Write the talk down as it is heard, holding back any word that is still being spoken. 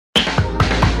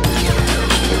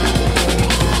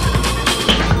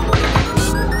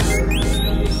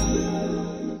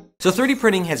So 3D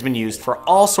printing has been used for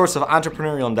all sorts of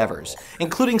entrepreneurial endeavors,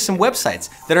 including some websites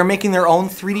that are making their own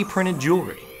 3D printed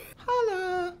jewelry.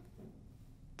 Holla!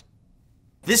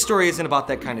 This story isn't about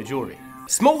that kind of jewelry.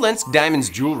 Smolensk Diamonds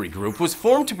Jewellery Group was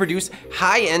formed to produce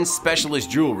high-end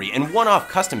specialist jewelry and one-off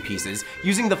custom pieces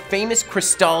using the famous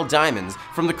Cristal diamonds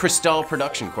from the Cristal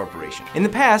Production Corporation. In the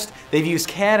past, they've used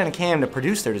CAD and CAM to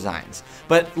produce their designs,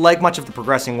 but like much of the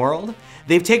progressing world,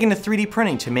 they've taken to 3D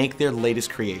printing to make their latest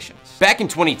creations. Back in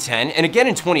 2010 and again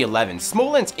in 2011,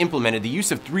 Smolensk implemented the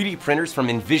use of 3D printers from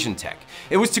EnvisionTEC.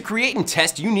 It was to create and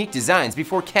test unique designs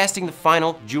before casting the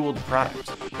final jeweled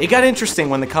product. It got interesting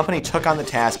when the company took on the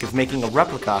task of making a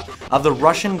replica of the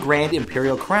Russian Grand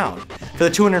Imperial Crown for the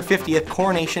 250th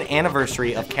Coronation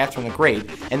anniversary of Catherine the Great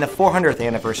and the 400th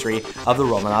anniversary of the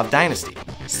Romanov Dynasty.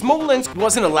 Smolensk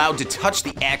wasn't allowed to touch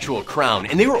the actual crown,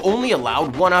 and they were only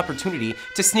allowed one opportunity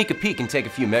to sneak a peek and take a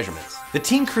few measurements. The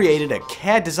team created a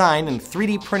CAD design and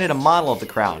 3D printed a model of the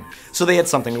crown, so they had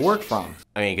something to work from.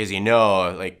 I mean, because you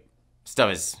know, like,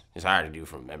 stuff is hard to do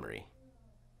from memory.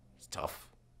 It's tough.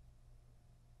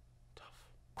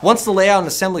 Once the layout and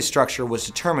assembly structure was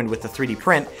determined with the 3D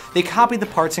print, they copied the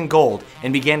parts in gold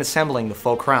and began assembling the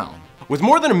faux crown. With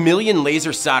more than 1 million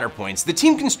laser solder points, the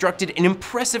team constructed an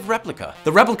impressive replica.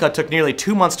 The replica took nearly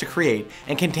 2 months to create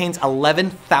and contains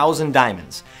 11,000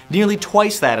 diamonds, nearly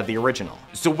twice that of the original.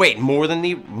 So wait, more than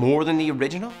the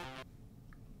original?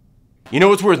 You know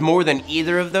what's worth more than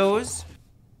either of those?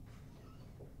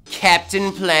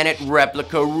 Captain Planet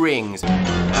replica rings.